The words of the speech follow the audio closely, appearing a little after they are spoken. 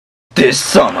This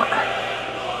summer,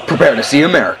 prepare to see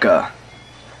America.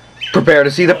 Prepare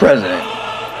to see the president.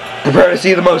 Prepare to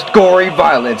see the most gory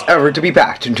violence ever to be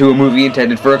packed into a movie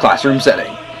intended for a classroom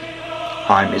setting.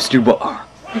 I'm Mr. Bois.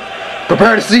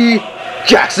 Prepare to see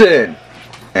Jackson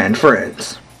and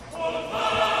Friends.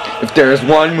 If there is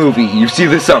one movie you see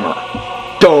this summer,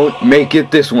 don't make it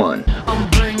this one. I'm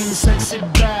bringing sexy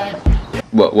back.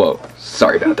 Whoa,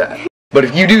 sorry about that. But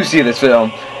if you do see this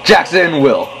film, Jackson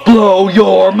will blow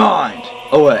your mind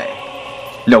away.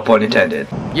 No pun intended.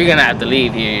 You're gonna have to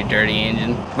leave here, you dirty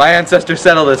engine. My ancestors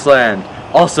settled this land.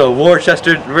 Also,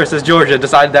 Worcester versus Georgia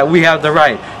decided that we have the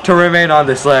right to remain on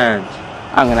this land.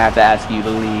 I'm gonna have to ask you to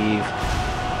leave.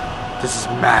 This is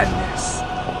madness.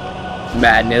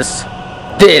 Madness.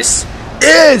 This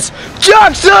Is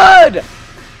Jackson!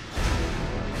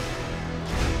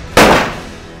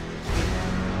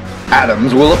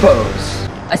 Adams will oppose.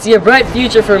 I see a bright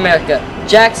future for America.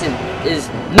 Jackson is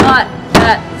not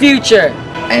that future.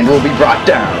 And will be brought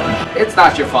down. It's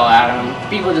not your fault, Adam.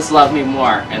 People just love me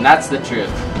more, and that's the truth.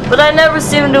 But I never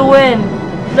seem to win.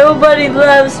 Nobody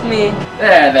loves me.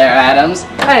 There, Adams.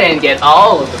 I didn't get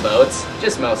all of the votes,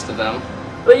 just most of them.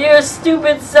 But you're a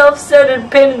stupid, self-centered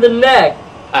pain in the neck.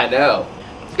 I know.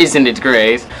 Isn't it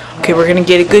great? Okay, we're gonna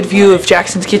get a good view of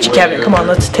Jackson's kitchen cabinet. Come on,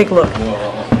 let's take a look.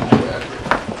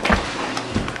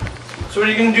 So what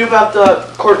are you going to do about the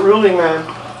court ruling, man?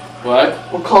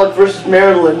 What? We'll call it versus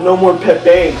Maryland, no more pet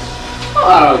babes. Well,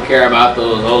 I don't care about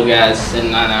those old guys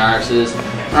sitting on their arses,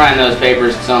 writing those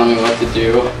papers telling me what to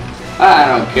do. I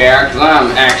don't care, because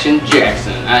I'm Action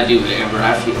Jackson. I do whatever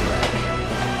I feel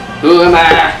like. Who am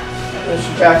I?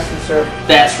 Mr. Jackson, sir.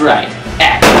 That's right,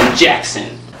 Action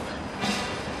Jackson.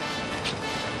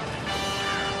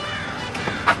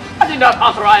 I did not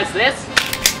authorize this.